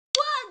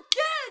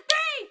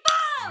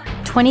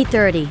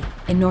2030,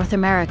 in North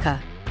America,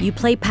 you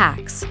play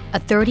PAX, a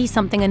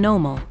 30-something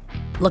anomal.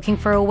 Looking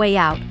for a way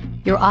out,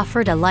 you're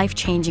offered a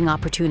life-changing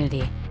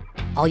opportunity.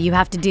 All you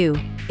have to do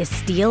is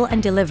steal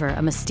and deliver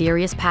a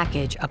mysterious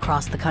package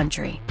across the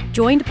country.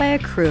 Joined by a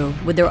crew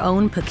with their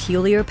own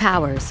peculiar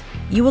powers,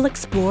 you will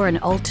explore an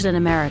alternate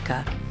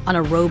America on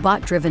a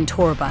robot-driven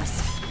tour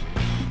bus.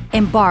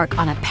 Embark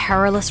on a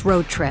perilous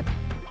road trip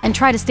and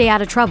try to stay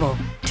out of trouble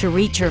to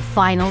reach your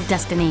final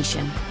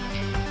destination.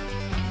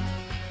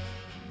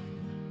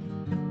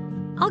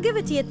 I'll give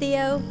it to you,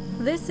 Theo.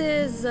 This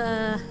is,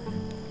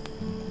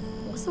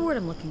 what's the word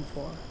I'm looking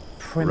for?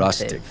 Primitive.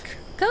 Rustic.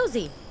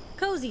 Cozy.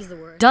 Cozy's the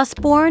word.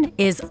 Dustborn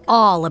is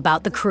all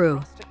about the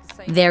crew.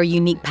 Their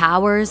unique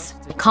powers,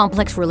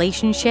 complex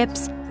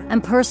relationships,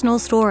 and personal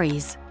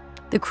stories.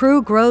 The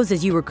crew grows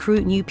as you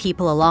recruit new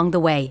people along the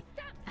way,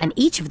 and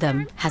each of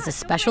them has a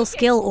special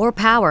skill or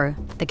power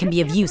that can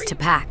be of use to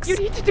PAX. You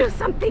need to do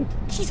something.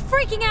 She's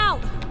freaking out.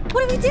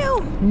 What do we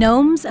do?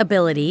 Gnome's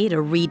ability to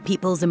read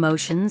people's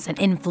emotions and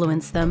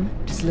influence them.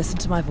 Just listen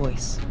to my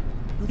voice.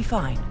 You'll be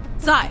fine.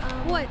 Sai,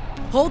 What?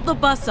 hold the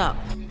bus up.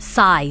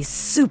 Sai's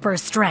super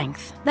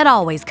strength, that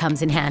always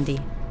comes in handy.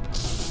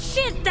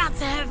 Shit,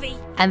 that's heavy.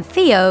 And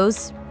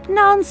Theo's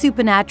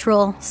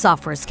non-supernatural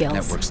software skills.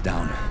 Network's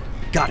down.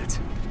 Got it.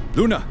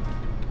 Luna,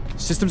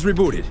 system's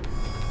rebooted.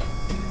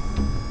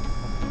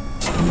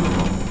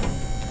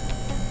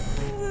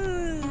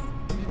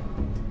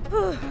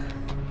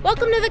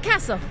 Welcome to the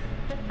castle.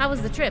 How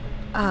was the trip?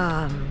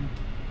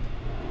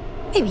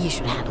 Maybe you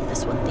should handle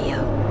this one,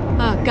 Theo.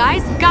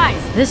 Guys,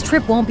 This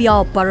trip won't be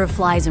all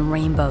butterflies and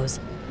rainbows.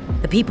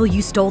 The people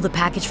you stole the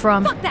package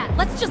from, Fuck that.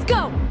 Let's just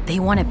go. they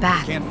want it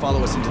back. Can't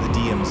follow us into the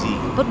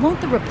DMZ. But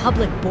won't the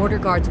Republic border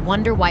guards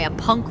wonder why a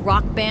punk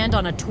rock band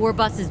on a tour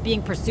bus is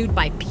being pursued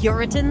by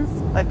Puritans?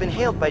 I've been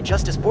hailed by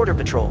Justice Border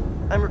Patrol.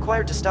 I'm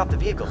required to stop the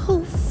vehicle.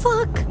 Oh,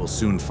 fuck. We'll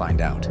soon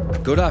find out.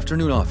 Good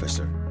afternoon,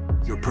 officer.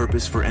 Your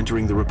purpose for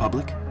entering the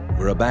Republic?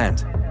 We're a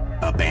band.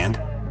 A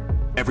band?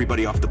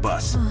 Everybody off the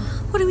bus.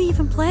 What do we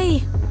even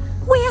play?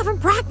 We haven't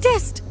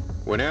practiced.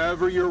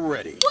 Whenever you're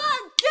ready. 1,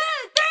 2,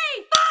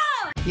 3,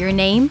 4! Your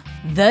name?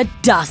 The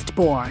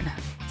Dustborn.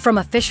 From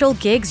official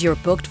gigs you're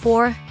booked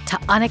for to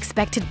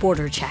unexpected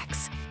border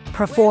checks.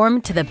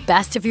 Perform to the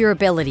best of your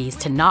abilities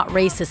to not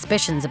raise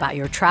suspicions about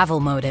your travel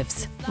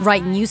motives.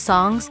 Write new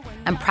songs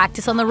and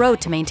practice on the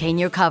road to maintain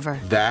your cover.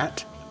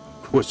 That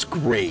was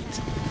great.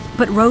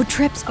 But road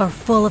trips are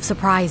full of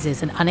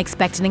surprises and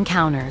unexpected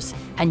encounters,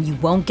 and you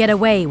won't get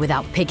away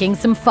without picking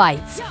some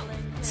fights.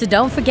 So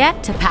don't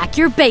forget to pack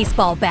your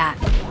baseball bat.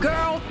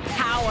 girl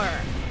power.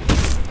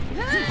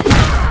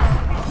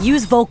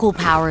 Use vocal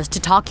powers to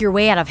talk your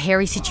way out of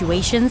hairy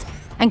situations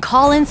and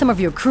call in some of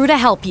your crew to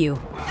help you.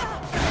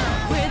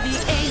 We're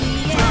the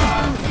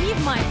aliens.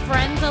 Leave my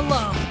friends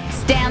alone.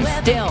 Stand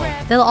still.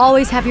 They'll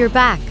always have your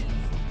back,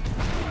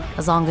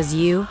 as long as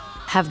you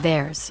have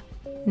theirs.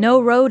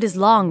 No road is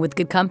long with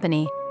good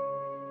company.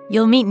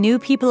 You'll meet new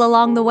people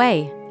along the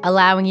way,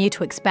 allowing you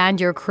to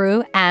expand your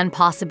crew and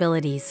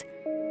possibilities.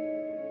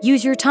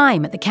 Use your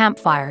time at the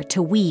campfire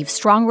to weave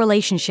strong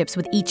relationships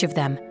with each of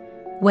them,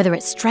 whether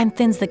it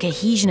strengthens the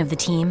cohesion of the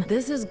team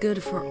This is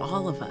good for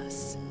all of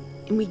us,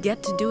 and we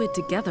get to do it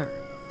together.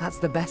 That's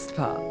the best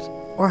part.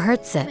 or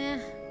hurts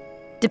it.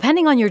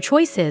 Depending on your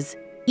choices,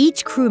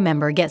 each crew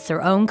member gets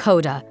their own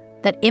coda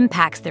that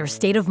impacts their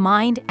state of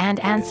mind and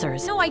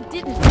answers, No, I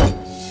didn't.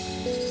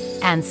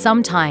 and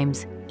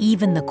sometimes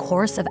even the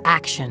course of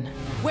action.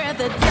 Where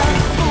the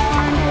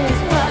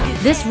Dustborn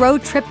is. This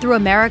road trip through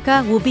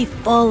America will be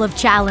full of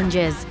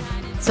challenges,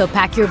 so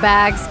pack your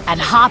bags and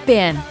hop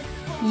in.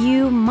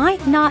 You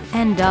might not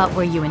end up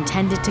where you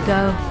intended to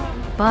go,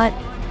 but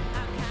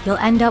you'll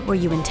end up where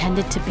you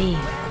intended to be.